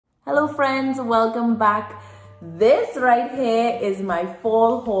Hello friends, welcome back. This right here is my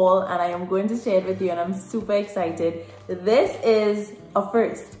fall haul and I am going to share it with you and I'm super excited. This is a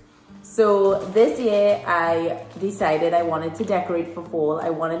first. So this year I decided I wanted to decorate for fall. I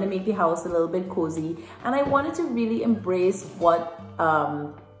wanted to make the house a little bit cozy and I wanted to really embrace what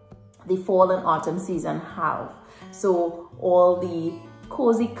the fall and autumn season have. So all the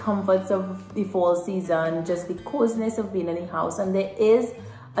cozy comforts of the fall season, just the coziness of being in the house, and there is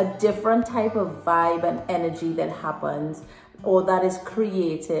a different type of vibe and energy that happens or that is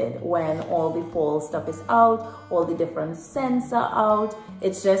created when all the fall stuff is out, all the different scents are out.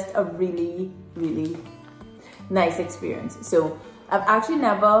 It's just a really, really nice experience. So I've actually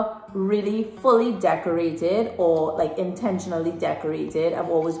never really fully decorated or like intentionally decorated. I've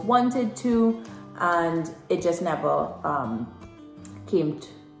always wanted to, and it just never came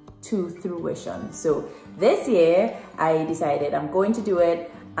to fruition. So this year I decided I'm going to do it.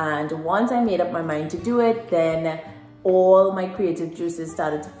 And once I made up my mind to do it, then all my creative juices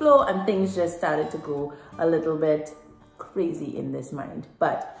started to flow and things just started to go a little bit crazy in this mind.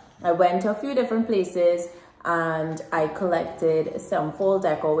 But I went to a few different places and I collected some fall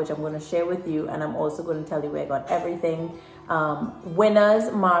decor, which I'm going to share with you. And I'm also going to tell you where I got everything.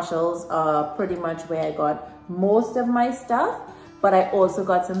 Winners, Marshalls are pretty much where I got most of my stuff. But I also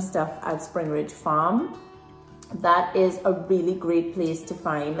got some stuff at Springridge Farm. That is a really great place to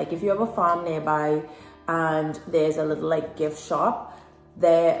find, like if you have a farm nearby and there's a little like gift shop,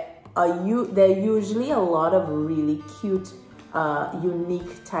 there are usually a lot of really cute,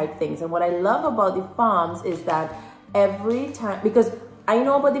 unique type things. And what I love about the farms is that every time, because I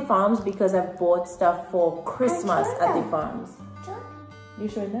know about the farms because I've bought stuff for Christmas at the farms. You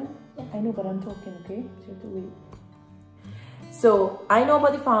showing them? Yeah. I know, but I'm talking, okay? So you have to wait. So I know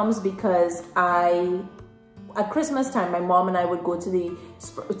about the farms because at Christmas time, my mom and I would go to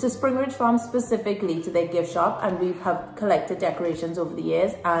Springridge Farm specifically to their gift shop, and we have collected decorations over the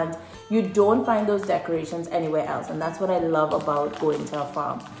years, and you don't find those decorations anywhere else, and that's what I love about going to a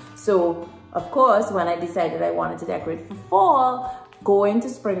farm. So of course, when I decided I wanted to decorate for fall, going to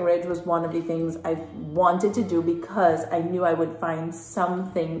Springridge was one of the things I wanted to do because I knew I would find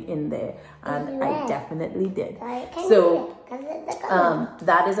something in there, and I definitely did. So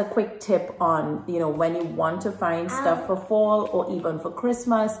that is a quick tip on, you know, when you want to find stuff for fall or even for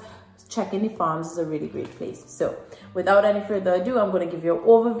Christmas, checking the farms is a really great place. So without any further ado, I'm going to give you an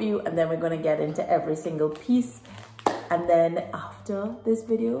overview and then we're going to get into every single piece. And then after this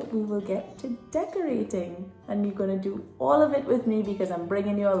video, we will get to decorating and you're gonna do all of it with me because I'm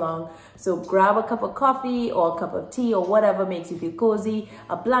bringing you along. So grab a cup of coffee or a cup of tea or whatever makes you feel cozy,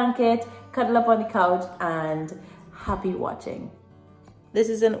 a blanket, cuddle up on the couch, and happy watching. This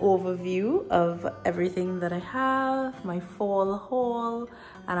is an overview of everything that I have, my fall haul,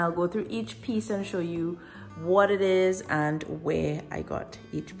 and I'll go through each piece and show you what it is and where I got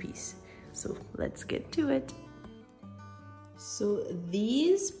each piece. So let's get to it. So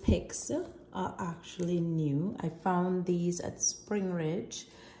these picks are actually new. I found these at Springridge.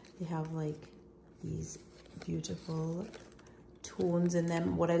 They have like these beautiful tones in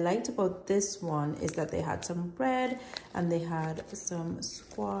them. What I liked about this one is that they had some red and they had some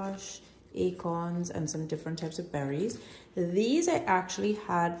squash, acorns, and some different types of berries. These I actually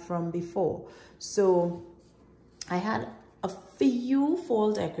had from before. So I had a few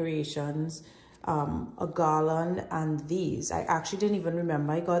fall decorations, a garland, and these I actually didn't even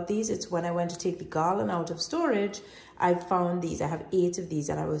remember I got these. It's when I went to take the garland out of storage I found these. I have 8 of these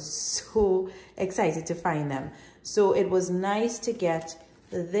and I was so excited to find them. So it was nice to get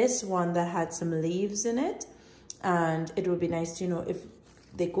this one that had some leaves in it, and it would be nice to, you know, if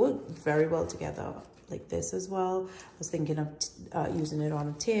they go very well together like this as well. I was thinking of using it on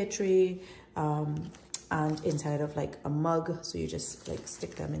a tear tree and inside of like a mug, so you just like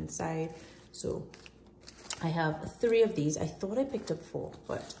stick them inside. So I have 3 of these. I thought I picked up 4,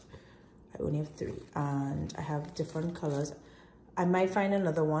 but I only have 3, and I have different colors. I might find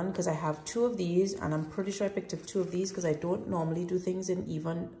another one because I have 2 of these, and I'm pretty sure I picked up 2 of these because I don't normally do things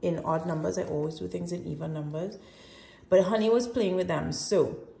in odd numbers. I always do things in even numbers, but Honey was playing with them,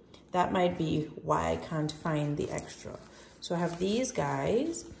 so that might be why I can't find the extra. So I have these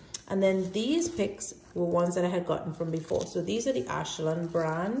guys, and then these picks were ones that I had gotten from before. So these are the Ashland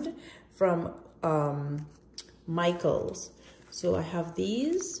brand from Michael's. So I have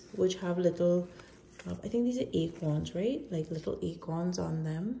these, which have little, I think these are acorns, right? Like little acorns on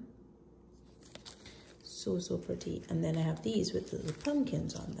them. So pretty. And then I have these with little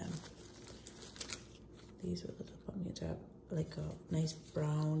pumpkins on them. These with little pumpkins. I have like a nice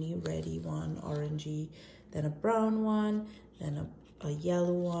browny, reddy one, orangey, then a brown one, then a a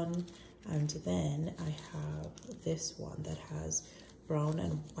yellow one, and then I have this one that has brown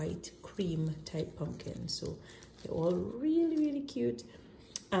and white cream type pumpkin. So they're all really, really cute.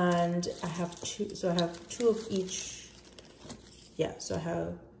 And I have two, so I have two of each. Yeah, so I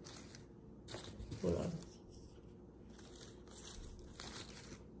have, hold on.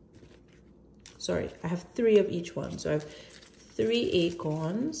 Sorry, I have three of each one. So I have 3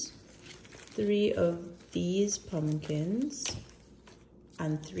 acorns, 3 of these pumpkins,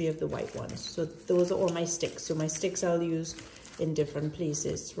 and 3 of the white ones. So those are all my sticks. So my sticks I'll use in different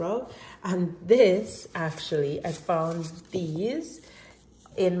places throughout. And this, actually, I found these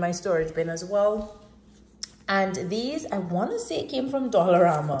in my storage bin as well. And these, I want to say came from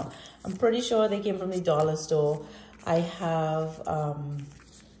Dollarama. I'm pretty sure they came from the dollar store. I have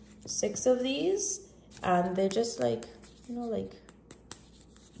 6 of these, and they're just like, you know, like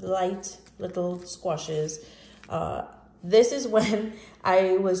light little squashes. This is when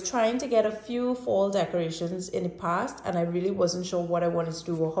I was trying to get a few fall decorations in the past, and I really wasn't sure what I wanted to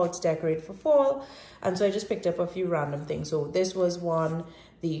do or how to decorate for fall. And so I just picked up a few random things. So this was one,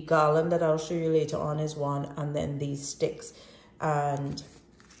 the garland that I'll show you later on is one, and then these sticks. And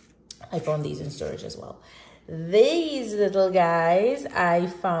I found these in storage as well. These little guys I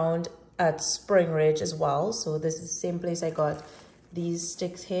found at Springridge as well. So this is the same place I got these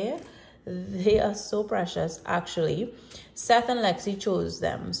sticks here. They are so precious. Actually, Seth and Lexi chose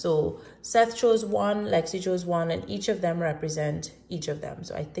them. So Seth chose one, Lexi chose one, and each of them represent each of them.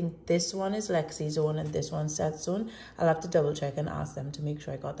 So I think this one is Lexi's own and this one's Seth's own. I'll have to double check and ask them to make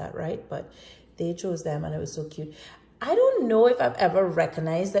sure I got that right, but they chose them and it was so cute. I don't know if I've ever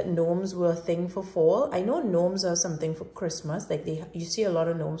recognized that gnomes were a thing for fall. I know gnomes are something for Christmas. Like you see a lot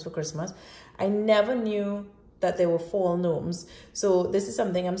of gnomes for Christmas. I never knew that they were fall gnomes. So this is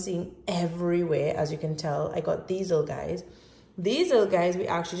something I'm seeing everywhere, as you can tell. I got these little guys. These little guys we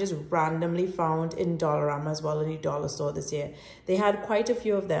actually just randomly found in Dollarama as well, in the dollar store this year. They had quite a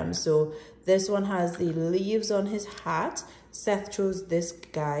few of them. So this one has the leaves on his hat. Seth chose this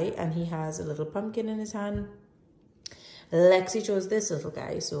guy and he has a little pumpkin in his hand. Lexi chose this little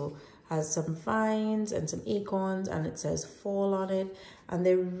guy, so has some vines and some acorns, and it says fall on it, and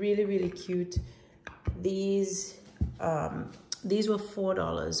they're really, really cute. These were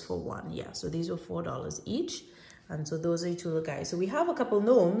 $4 for one. Yeah, so these were $4 each, and so those are the two little guys. So we have a couple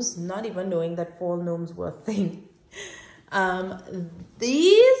gnomes, not even knowing that fall gnomes were a thing.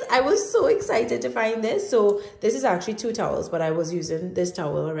 These, I was so excited to find this. So this is actually 2 towels, but I was using this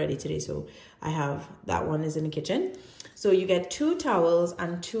towel already today, so I have that one is in the kitchen. So you get 2 towels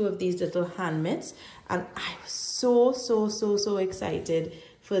and 2 of these little hand mitts. And I was so excited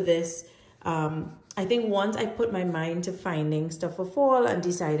for this. I think once I put my mind to finding stuff for fall and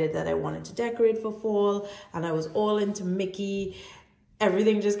decided that I wanted to decorate for fall, and I was all into Mickey,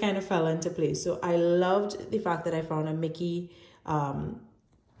 everything just kind of fell into place. So I loved the fact that I found a Mickey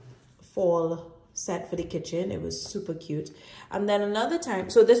fall set for the kitchen. It was super cute. And then another time,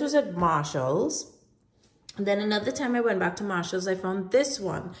 so this was at Marshall's. And then another time I went back to Marshall's, I found this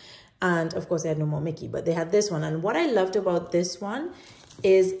one. And of course, they had no more Mickey, but they had this one. And what I loved about this one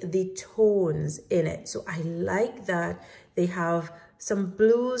is the tones in it. So I like that they have some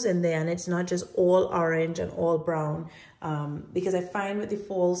blues in there and it's not just all orange and all brown. Because I find with the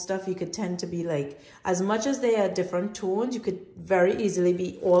fall stuff, you could tend to be like, as much as they are different tones, you could very easily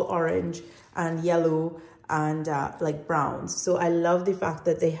be all orange and yellow and like browns. So I love the fact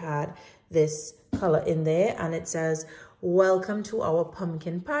that they had this color in there, and it says welcome to our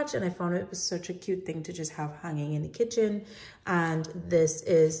pumpkin patch, and I found it was such a cute thing to just have hanging in the kitchen. And this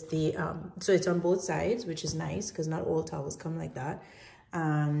is the so it's on both sides, which is nice because not all towels come like that.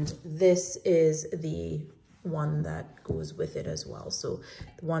 And this is the one that goes with it as well. So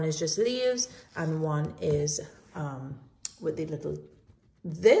one is just leaves and one is with the little,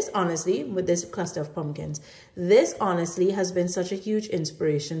 this honestly, with this cluster of pumpkins, this honestly has been such a huge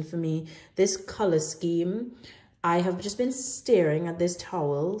inspiration for me. This color scheme, I have just been staring at this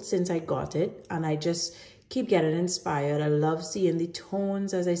towel since I got it, and I just keep getting inspired. I love seeing the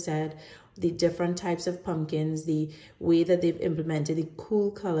tones, as I said, the different types of pumpkins, the way that they've implemented the cool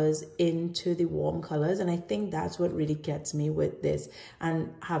colors into the warm colors. And I think that's what really gets me with this,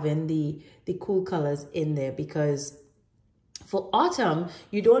 and having the cool colors in there, because for autumn,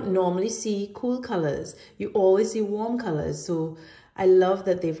 you don't normally see cool colors. You always see warm colors. So I love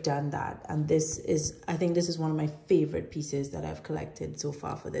that they've done that. And this is, I think this is one of my favorite pieces that I've collected so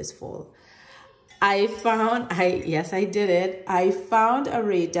far for this fall. Yes, I did it. I found a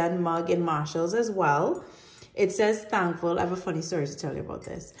Ray Dunn mug in Marshall's as well. it says thankful. I have a funny story to tell you about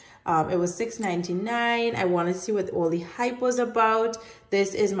this. It was $6.99. I wanted to see what all the hype was about.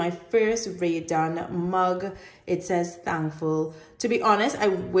 This is my first Ray Dunn mug. It says thankful. To be honest, I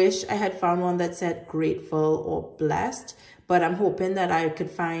wish I had found one that said grateful or blessed, but I'm hoping that I could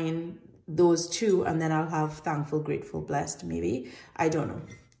find those two and then I'll have thankful, grateful, blessed maybe. I don't know.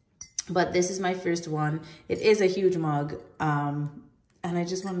 But this is my first one. It is a huge mug. And I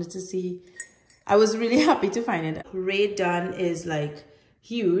just wanted to see, I was really happy to find it. Ray Dunn is like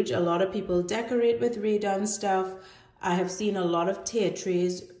huge. A lot of people decorate with Ray Dunn stuff. I have seen a lot of tear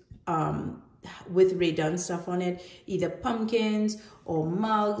trays with Ray Dunn stuff on it, either pumpkins or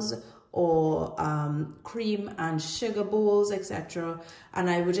mugs or cream and sugar bowls, etc. And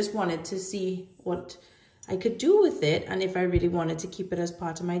I just wanted to see what I could do with it and if I really wanted to keep it as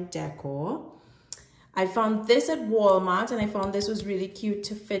part of my decor. I found this at Walmart and I found this was really cute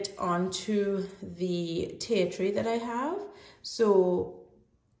to fit onto the tear tray that I have. So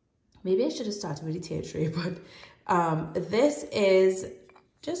maybe I should have started with the tear tray, but this is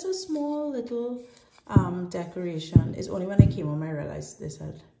just a small little decoration. It's only when I came home I realized this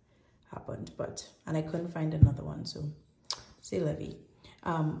had happened, and I couldn't find another one, so c'est la vie.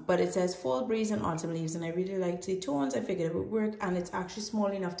 But it says fall breeze and autumn leaves, and I really liked the tones. I figured it would work, and it's actually small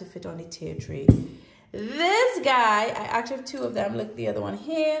enough to fit on the tear tray. This guy, I actually have two of them. Look, the other one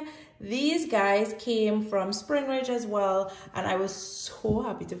here. These guys came from Springridge as well, and I was so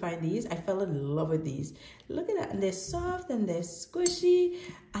happy to find these. I fell in love with these. Look at that, and they're soft and they're squishy,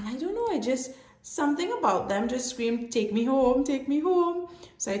 and I don't know, something about them just screamed, take me home, take me home.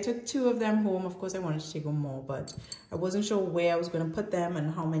 So I took two of them home. Of course, I wanted to take home more, but I wasn't sure where I was going to put them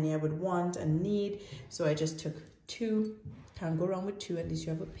and how many I would want and need. So I just took two. Can't go wrong with two, at least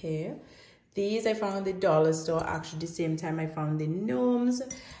you have a pair. These I found at the dollar store. Actually, the same time I found the gnomes,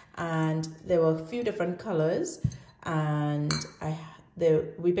 and there were a few different colors. And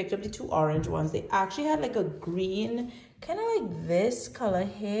we picked up the two orange ones. They actually had like a green, kind of like this color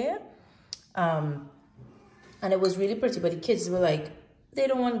here. And it was really pretty, but the kids were like, they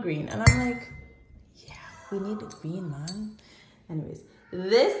don't want green. And I'm like, yeah, we need the green, man. Anyways,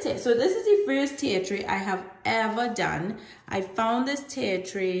 so this is the first tear tray I have ever done. I found this tear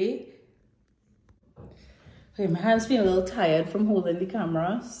tray. Okay, my hands feel a little tired from holding the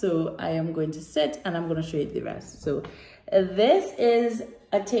camera, so I am going to sit and I'm going to show you the rest. So this is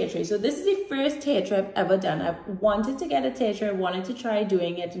a tear tray. So this is the first tear tray I've ever done. I've wanted to get a tear tray. I wanted to try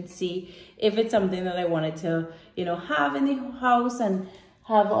doing it and see if it's something that I wanted to, you know, have in the house and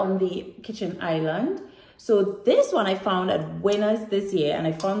have on the kitchen island. So this one I found at Winners this year, and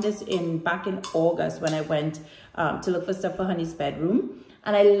I found this back in August when I went to look for stuff for Honey's bedroom.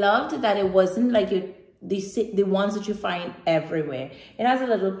 And I loved that it wasn't like the ones that you find everywhere. It has a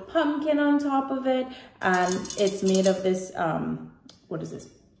little pumpkin on top of it, and it's made of this what is this,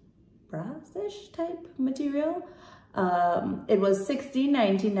 brassish type material. It was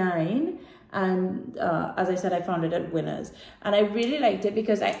 $16.99, and as I said, I found it at Winners, and I really liked it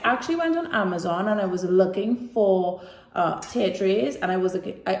because I actually went on Amazon and I was looking for tear trays, and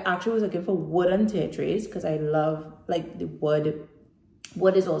I actually was looking for wooden tear trays because I love like the wood.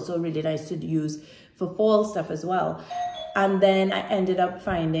 Wood is also really nice to use for fall stuff as well. And then I ended up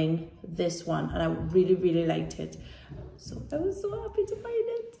finding this one, and I really, really liked it. So I was so happy to find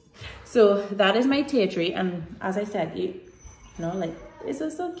it. So that is my tear tray, and as I said, you know, like, it's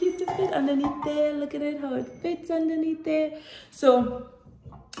just so cute to fit underneath there. Look at it, how it fits underneath there. So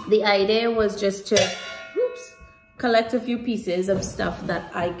the idea was just to collect a few pieces of stuff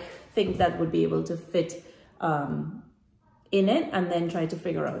that I think that would be able to fit in it, and then try to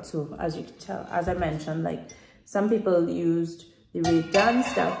figure out. So as you can tell, as I mentioned, like, some people used the Ray Dunn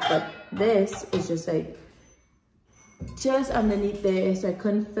stuff, but this is just like just underneath there, so I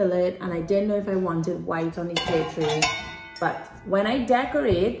couldn't fill it, and I didn't know if I wanted white on the tear tray. But when I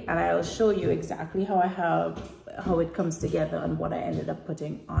decorate, and I'll show you exactly how it comes together and what I ended up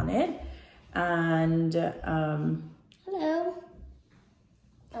putting on it. And hello,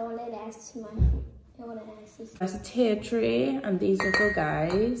 I wanted to ask this. That's a tear tray, and these little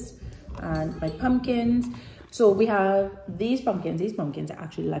guys, and my pumpkins. So we have these pumpkins. These pumpkins are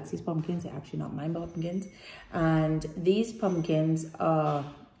actually Lexi's pumpkins. They're actually not my pumpkins. And these pumpkins are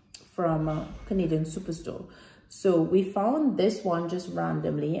from a Canadian Superstore. So we found this one just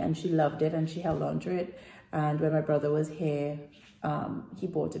randomly, and she loved it and she held on to it. And when my brother was here, he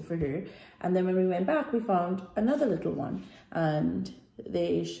bought it for her. And then when we went back, we found another little one, and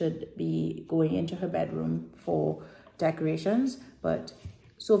they should be going into her bedroom for decorations. But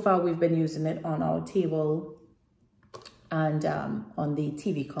so far we've been using it on our table and on the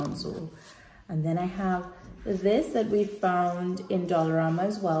TV console. And then I have this that we found in Dollarama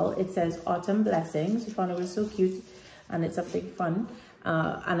as well. It says Autumn Blessings. We found it was so cute and it's something fun.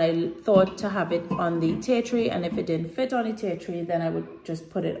 And I thought to have it on the tear tray, and if it didn't fit on the tear tray, then I would just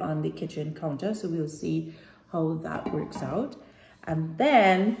put it on the kitchen counter. So we'll see how that works out. And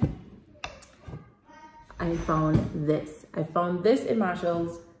then I found this. I found this in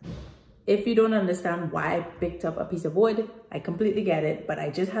Marshall's. If you don't understand why I picked up a piece of wood, I completely get it, but I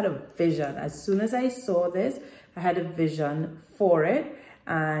just had a vision. As soon as I saw this, I had a vision for it,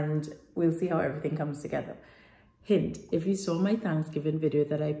 and we'll see how everything comes together. Hint, if you saw my Thanksgiving video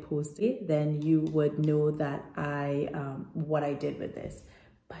that I posted, then you would know that what I did with this.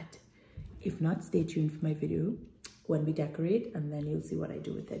 But if not, stay tuned for my video when we decorate, and then you'll see what I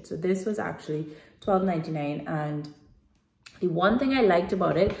do with it. So this was actually $12.99, and the one thing I liked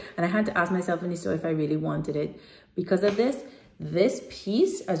about it, and I had to ask myself in the store if I really wanted it, because of this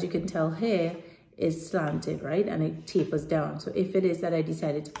piece, as you can tell here, is slanted, right? And it tapers down. So if it is that I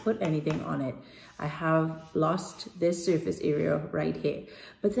decided to put anything on it, I have lost this surface area right here.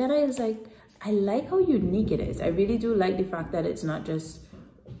 But then I was like, I like how unique it is. I really do like the fact that it's not just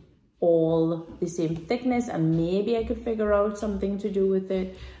all the same thickness, and maybe I could figure out something to do with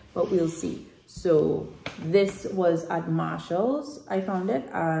it, but we'll see. So this was at Marshall's, I found it,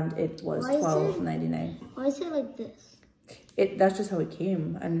 and it was $12.99. Why is it like this? That's just how it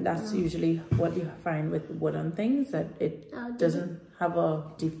came, and that's usually what you find with wooden things, that it doesn't have a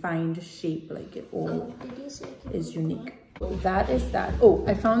defined shape, like it all is unique. That is that. Oh,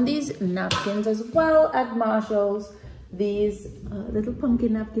 I found these napkins as well at Marshall's. These little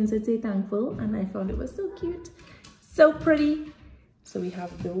pumpkin napkins that say thankful, and I found it was so cute, so pretty. So we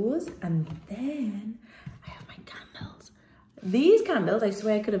have those, and then I have my candles. These candles, I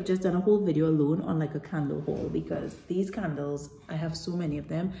swear I could have just done a whole video alone on like a candle haul, because these candles, I have so many of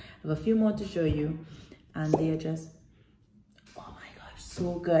them. I have a few more to show you, and they are just, oh my gosh,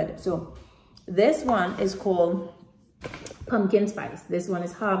 so good. So this one is called Pumpkin Spice. This one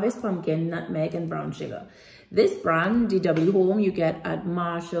is Harvest Pumpkin, Nutmeg, and Brown Sugar. This brand, DW Home, you get at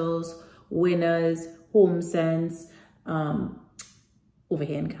Marshall's, Winners, Home Sense, over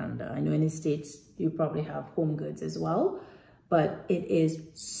here in Canada. I know in the States, you probably have Home Goods as well, but it is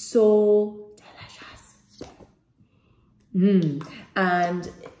so delicious. And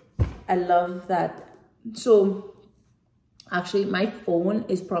I love that. So actually my phone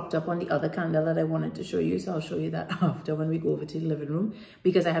is propped up on the other candle that I wanted to show you. So I'll show you that after, when we go over to the living room,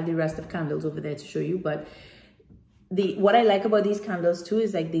 because I have the rest of candles over there to show you. But what I like about these candles too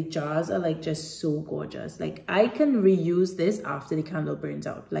is like the jars are like just so gorgeous. Like I can reuse this after the candle burns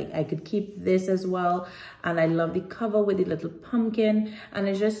out. Like I could keep this as well. And I love the cover with the little pumpkin, and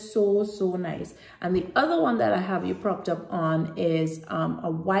it's just so, so nice. And the other one that I have you propped up on is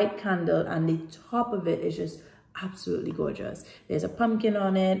a white candle, and the top of it is just absolutely gorgeous. There's a pumpkin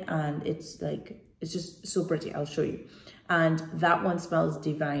on it, and it's just so pretty. I'll show you. And that one smells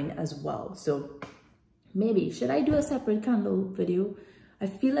divine as well. So maybe, should I do a separate candle video? I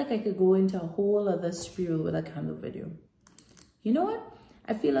feel like I could go into a whole other spiel with a candle video. You know what?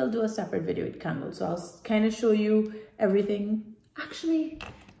 I feel I'll do a separate video with candles. So I'll kind of show you everything. Actually,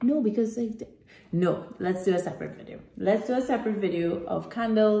 no, because no, let's do a separate video. Let's do a separate video of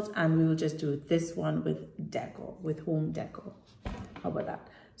candles, and we will just do this one with decor, with home decor. How about that?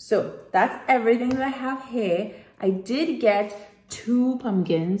 So that's everything that I have here. I did get 2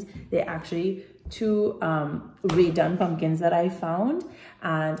 pumpkins. They're actually 2 redone pumpkins that I found,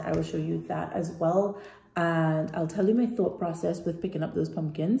 and I will show you that as well, and I'll tell you my thought process with picking up those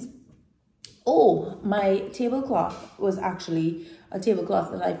pumpkins. Oh, my tablecloth was actually a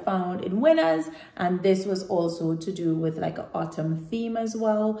tablecloth that I found in Winners, and this was also to do with like an autumn theme as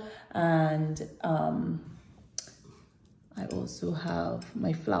well. And I also have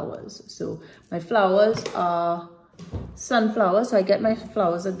my flowers. So my flowers are sunflowers. So I get my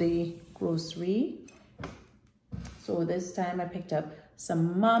flowers at the grocery. So this time I picked up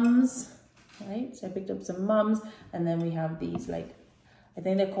some mums, right? So I picked up some mums, and then we have these, like, I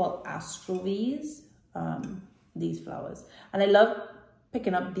think they're called Astrovies, these flowers. And I love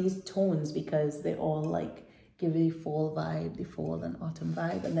picking up these tones because they all like give a fall vibe, the fall and autumn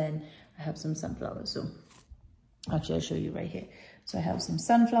vibe. And then I have some sunflowers. So actually I'll show you right here. So I have some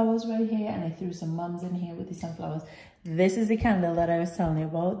sunflowers right here, and I threw some mums in here with the sunflowers. This is the candle that I was telling you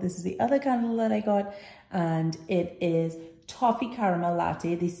about. This is the other candle that I got, and it is Toffee Caramel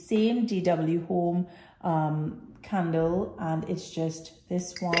Latte, the same DW Home candle, and it's just,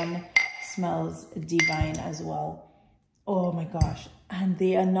 this one smells divine as well. Oh my gosh. And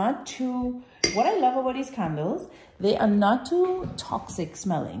they are not too, what I love about these candles, they are not too toxic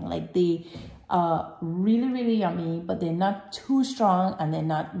smelling. Like they are really, really yummy, but they're not too strong and they're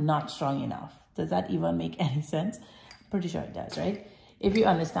not strong enough. Does that even make any sense? Pretty sure it does, right? If you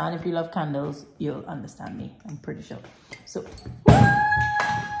understand, if you love candles, you'll understand me. I'm pretty sure. So,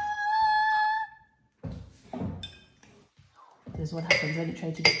 this is what happens when you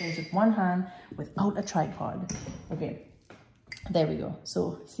try to do things with one hand without a tripod. Okay, there we go.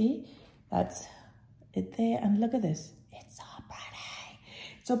 So, see, that's it there. And look at this. It's so pretty.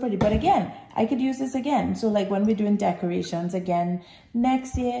 So pretty. But again, I could use this again. So like when we're doing decorations again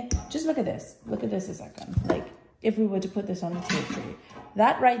next year, just look at this. Look at this a second. Like, if we were to put this on a tea tray,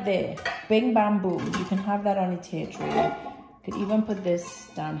 that right there, bing, bam, boom, you can have that on a tea tray. Could even put this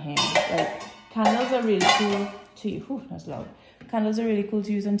down here. Like, candles are really cool to use. Whew, that's loud. Candles are really cool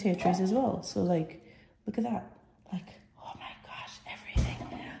to use on tea trays as well. So like, look at that. Like, oh my gosh, everything.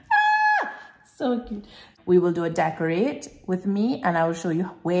 Ah! So cute. We will do a decorate with me and I will show you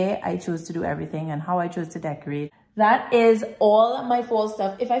where I chose to do everything and how I chose to decorate. That is all my fall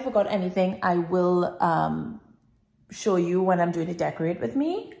stuff. If I forgot anything, I will show you when I'm doing a decorate with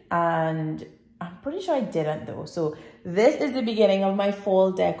me, and I'm pretty sure I didn't though. So this is the beginning of my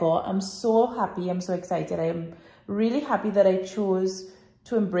fall decor. I'm so happy, I'm so excited. I am really happy that I chose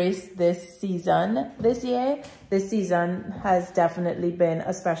to embrace this season this year. This season has definitely been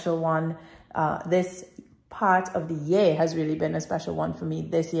a special one. This part of the year has really been a special one for me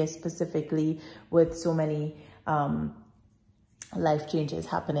this year, specifically with so many life changes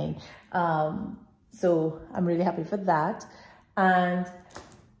happening. So I'm really happy for that. And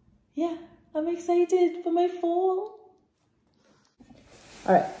yeah, I'm excited for my fall.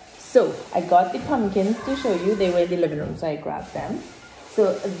 All right, so I got the pumpkins to show you. They were in the living room, so I grabbed them.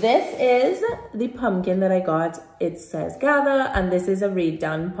 So this is the pumpkin that I got. It says gather, and this is a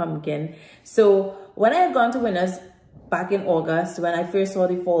redone pumpkin. So when I had gone to Winners back in August, when I first saw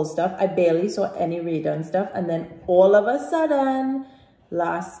the fall stuff, I barely saw any redone stuff. And then all of a sudden,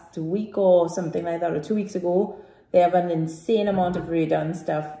 last week or something like that, or 2 weeks ago, they have an insane amount of redone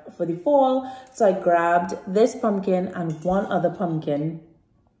stuff for the fall. So I grabbed this pumpkin and one other pumpkin.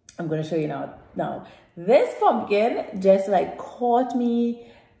 I'm going to show you now. This pumpkin just like caught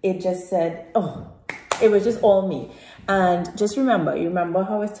me. It just said, oh, it was just all me. And just remember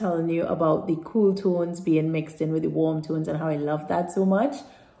how I was telling you about the cool tones being mixed in with the warm tones and how I love that so much?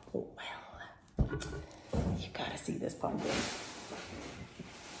 Oh, well, you gotta see this pumpkin.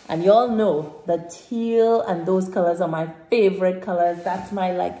 And y'all know that teal and those colors are my favorite colors. That's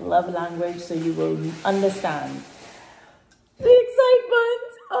my like love language, so you will understand the excitement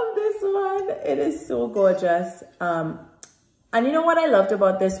of this one. It is so gorgeous. And you know what I loved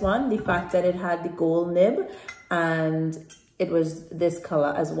about this one? The fact that it had the gold nib and it was this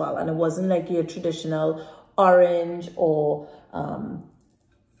color as well. And it wasn't like your traditional orange or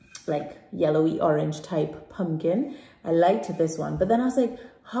like yellowy orange type pumpkin. I liked this one. But then I was like,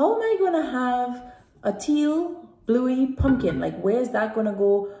 how am I going to have a teal bluey pumpkin? Like, where's that going to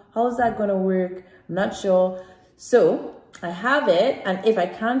go? How's that going to work? I'm not sure. So I have it, and if I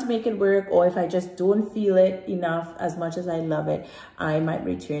can't make it work, or if I just don't feel it enough as much as I love it, I might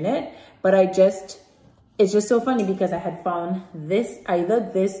return it. But it's just so funny because I had found this, either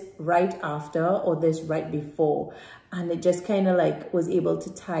this right after or this right before, and it just kind of like was able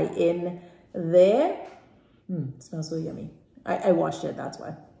to tie in there. It smells so yummy. I washed it, that's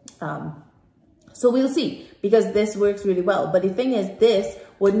why. So we'll see, because this works really well. But the thing is, this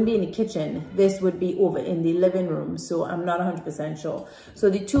wouldn't be in the kitchen. This would be over in the living room. So I'm not 100% sure. So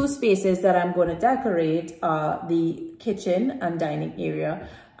the two spaces that I'm going to decorate are the kitchen and dining area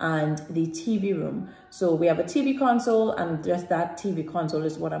and the TV room. So we have a TV console, and just that TV console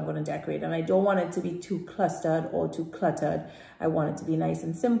is what I'm going to decorate. And I don't want it to be too clustered or too cluttered. I want it to be nice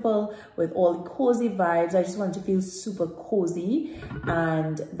and simple with all the cozy vibes. I just want it to feel super cozy,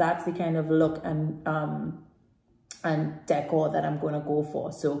 and that's the kind of look and decor that I'm going to go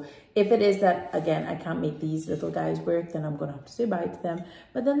for. So if it is that, again, I can't make these little guys work, then I'm going to have to say bye to them.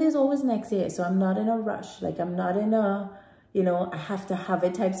 But then there's always next year. So I'm not in a rush. Like, I'm not in a, you know, I have to have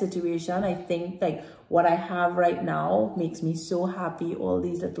it type situation. I think like what I have right now makes me so happy. All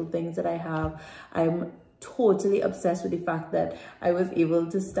these little things that I have. I'm totally obsessed with the fact that I was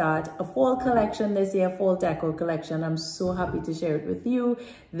able to start a fall collection this year, fall decor collection. I'm so happy to share it with you.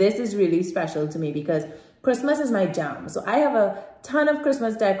 This is really special to me because Christmas is my jam. So I have a ton of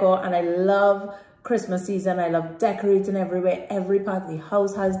Christmas decor, and I love Christmas season. I love decorating everywhere. Every part of the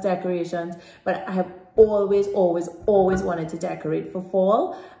house has decorations, but I have always wanted to decorate for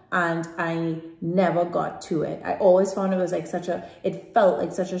fall, and I never got to it. I always found it was like it felt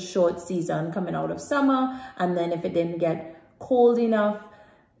like such a short season coming out of summer, and then if it didn't get cold enough,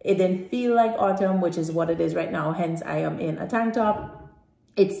 It didn't feel like autumn, which is what it is right now. Hence, I am in a tank top.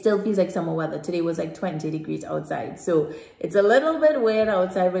 It still feels like summer weather. Today was like 20 degrees outside. So it's a little bit weird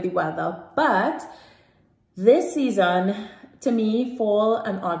outside with the weather. But this season, to me, fall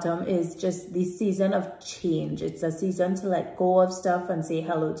and autumn is just the season of change. It's a season to let go of stuff and say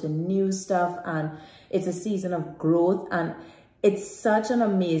hello to new stuff. And it's a season of growth. And it's such an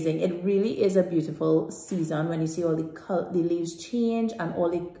amazing, it really is a beautiful season when you see all the leaves change and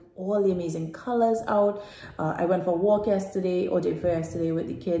all the amazing colors out. I went for a walk yesterday or day before yesterday with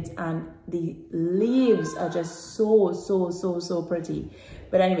the kids, and the leaves are just so pretty.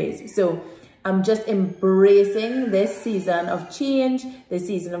 But anyways, so I'm just embracing this season of change, this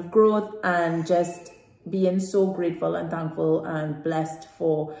season of growth, and just being so grateful and thankful and blessed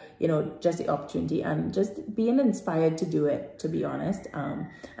for, you know, just the opportunity and just being inspired to do it, to be honest. And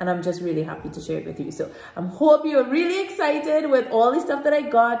I'm just really happy to share it with you. So I hope you're really excited with all the stuff that I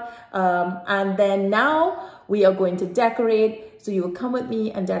got. And then now we are going to decorate. So you will come with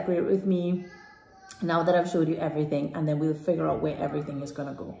me and decorate with me now that I've showed you everything, and then we'll figure out where everything is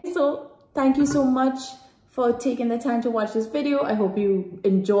gonna go. So thank you so much for taking the time to watch this video. I hope you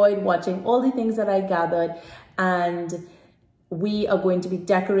enjoyed watching all the things that I gathered, and we are going to be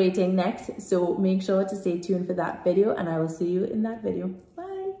decorating next. So make sure to stay tuned for that video, and I will see you in that video.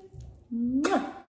 Bye. Mwah.